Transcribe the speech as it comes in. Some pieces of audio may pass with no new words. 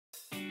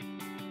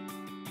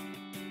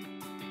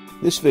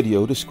This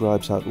video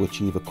describes how to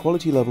achieve a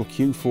quality level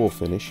Q4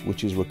 finish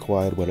which is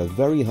required where a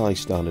very high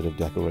standard of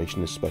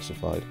decoration is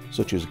specified,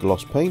 such as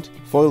gloss paint,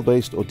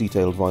 foil-based or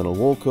detailed vinyl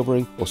wall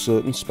covering, or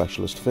certain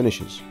specialist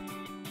finishes.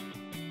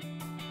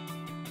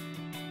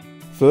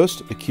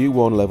 First, a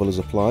Q1 level is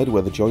applied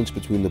where the joints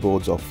between the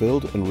boards are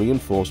filled and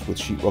reinforced with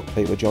sheetrock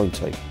paper joint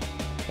tape.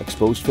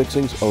 Exposed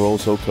fixings are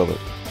also covered.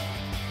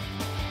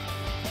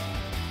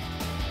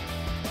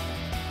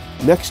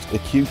 Next, a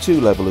Q2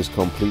 level is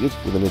completed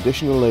with an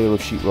additional layer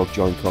of sheetrock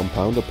joint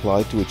compound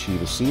applied to achieve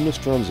a seamless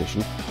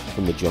transition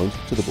from the joint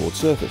to the board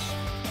surface.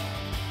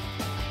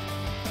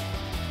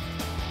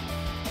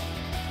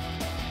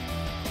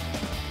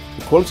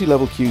 The quality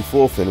level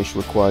Q4 finish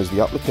requires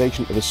the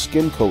application of a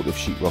skim coat of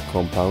sheetrock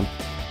compound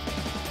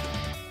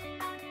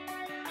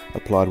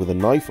applied with a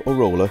knife or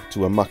roller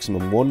to a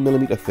maximum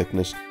 1mm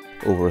thickness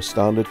over a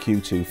standard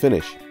Q2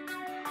 finish.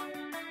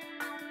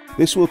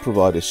 This will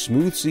provide a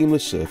smooth,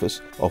 seamless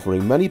surface,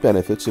 offering many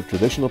benefits of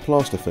traditional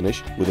plaster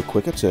finish with a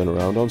quicker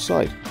turnaround on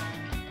site.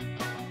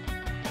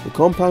 The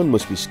compound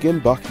must be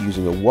skimmed back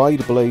using a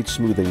wide blade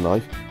smoothing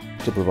knife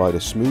to provide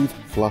a smooth,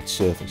 flat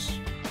surface.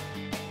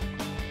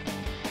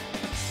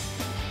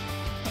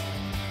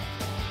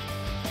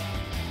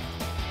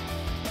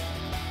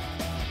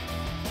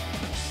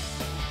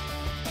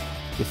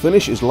 The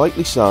finish is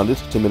lightly sanded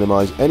to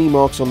minimise any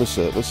marks on the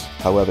surface,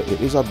 however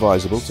it is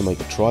advisable to make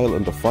a trial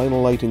under final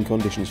lighting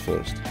conditions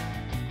first.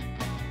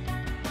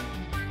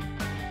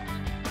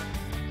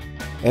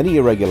 Any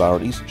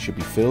irregularities should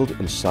be filled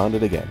and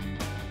sanded again.